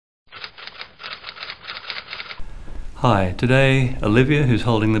Hi, today Olivia, who's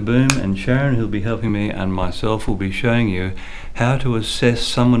holding the boom, and Sharon, who'll be helping me, and myself will be showing you how to assess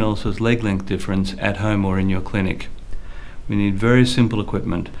someone else's leg length difference at home or in your clinic. We need very simple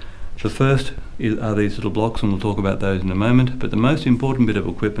equipment. The first are these little blocks, and we'll talk about those in a moment, but the most important bit of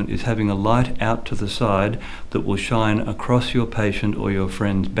equipment is having a light out to the side that will shine across your patient or your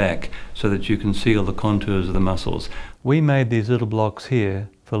friend's back so that you can see all the contours of the muscles. We made these little blocks here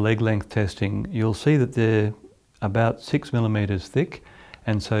for leg length testing. You'll see that they're about 6 millimeters thick,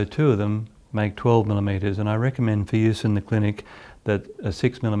 and so two of them make 12 millimeters, and I recommend for use in the clinic that a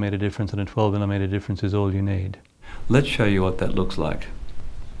 6 millimeter difference and a 12 millimeter difference is all you need. Let's show you what that looks like.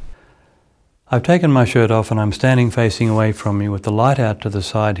 I've taken my shirt off and I'm standing facing away from you with the light out to the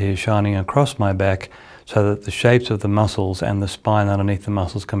side here shining across my back so that the shapes of the muscles and the spine underneath the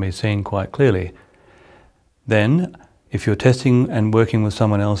muscles can be seen quite clearly. Then, if you're testing and working with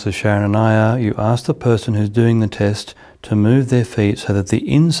someone else, as Sharon and I are, you ask the person who's doing the test to move their feet so that the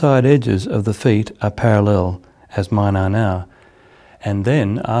inside edges of the feet are parallel, as mine are now. And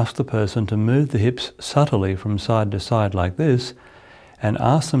then ask the person to move the hips subtly from side to side like this, and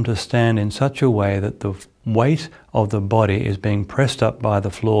ask them to stand in such a way that the weight of the body is being pressed up by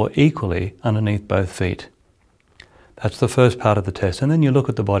the floor equally underneath both feet. That's the first part of the test, and then you look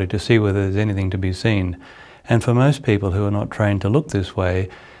at the body to see whether there's anything to be seen. And for most people who are not trained to look this way,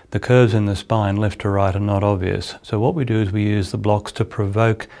 the curves in the spine left to right are not obvious. So what we do is we use the blocks to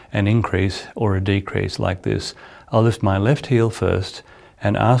provoke an increase or a decrease like this. I'll lift my left heel first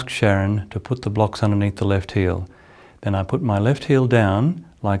and ask Sharon to put the blocks underneath the left heel. Then I put my left heel down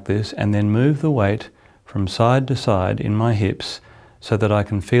like this and then move the weight from side to side in my hips so that I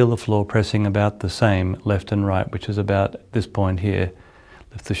can feel the floor pressing about the same left and right, which is about this point here.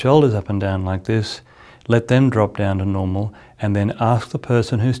 Lift the shoulders up and down like this. Let them drop down to normal, and then ask the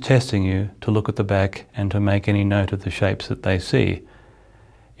person who's testing you to look at the back and to make any note of the shapes that they see.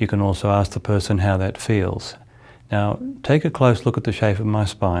 You can also ask the person how that feels. Now, take a close look at the shape of my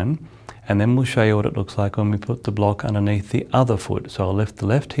spine, and then we'll show you what it looks like when we put the block underneath the other foot. So I'll lift the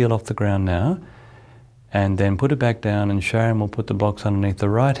left heel off the ground now, and then put it back down, and Sharon will put the blocks underneath the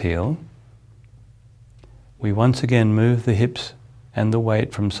right heel. We once again move the hips and the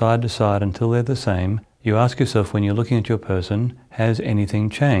weight from side to side until they're the same. You ask yourself when you're looking at your person, has anything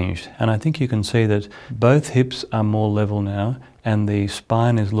changed? And I think you can see that both hips are more level now and the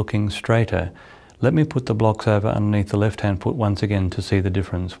spine is looking straighter. Let me put the blocks over underneath the left hand foot once again to see the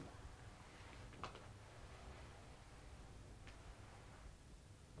difference.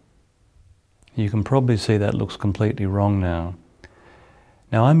 You can probably see that looks completely wrong now.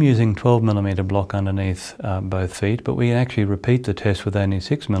 Now I'm using 12 millimeter block underneath both feet, but we can actually repeat the test with only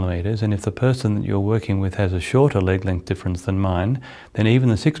 6 millimeters, and if the person that you're working with has a shorter leg length difference than mine, then even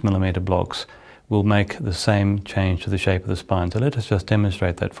the 6 millimeter blocks will make the same change to the shape of the spine. So let us just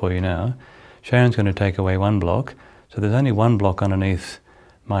demonstrate that for you now. Sharon's going to take away one block, so there's only one block underneath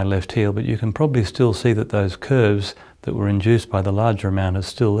my left heel, but you can probably still see that those curves that were induced by the larger amount are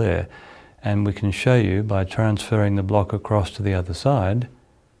still there. And we can show you by transferring the block across to the other side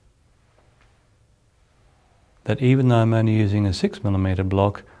that even though I'm only using a 6 millimeter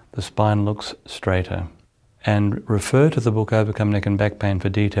block, the spine looks straighter. And refer to the book Overcome Neck and Back Pain for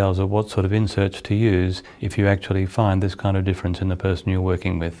details of what sort of inserts to use if you actually find this kind of difference in the person you're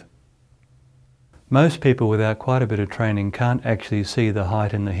working with. Most people without quite a bit of training can't actually see the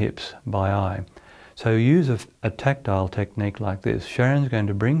height in the hips by eye. So use a tactile technique like this. Sharon's going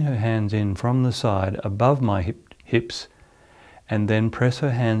to bring her hands in from the side above my hips and then press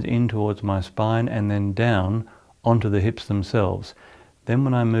her hands in towards my spine and then down onto the hips themselves. Then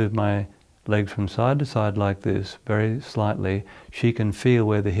when I move my legs from side to side like this, very slightly, she can feel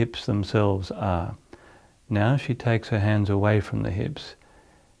where the hips themselves are. Now she takes her hands away from the hips.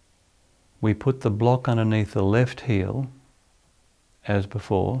 We put the block underneath the left heel, as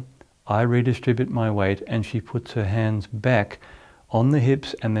before. I redistribute my weight and she puts her hands back on the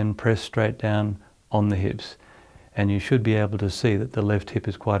hips and then press straight down on the hips. And you should be able to see that the left hip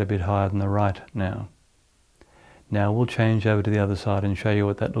is quite a bit higher than the right now. Now we'll change over to the other side and show you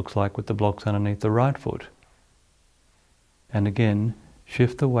what that looks like with the blocks underneath the right foot. And again,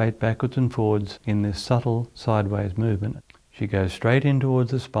 shift the weight backwards and forwards in this subtle sideways movement. She goes straight in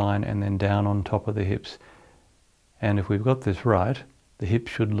towards the spine and then down on top of the hips. And if we've got this right, the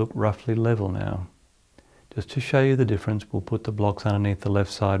hips should look roughly level now. Just to show you the difference, we'll put the blocks underneath the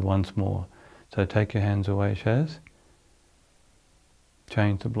left side once more. So take your hands away, Shaz.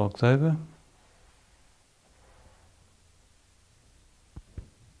 Change the blocks over.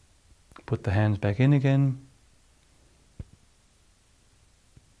 Put the hands back in again.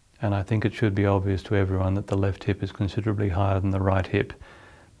 And I think it should be obvious to everyone that the left hip is considerably higher than the right hip.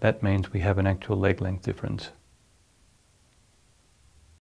 That means we have an actual leg length difference.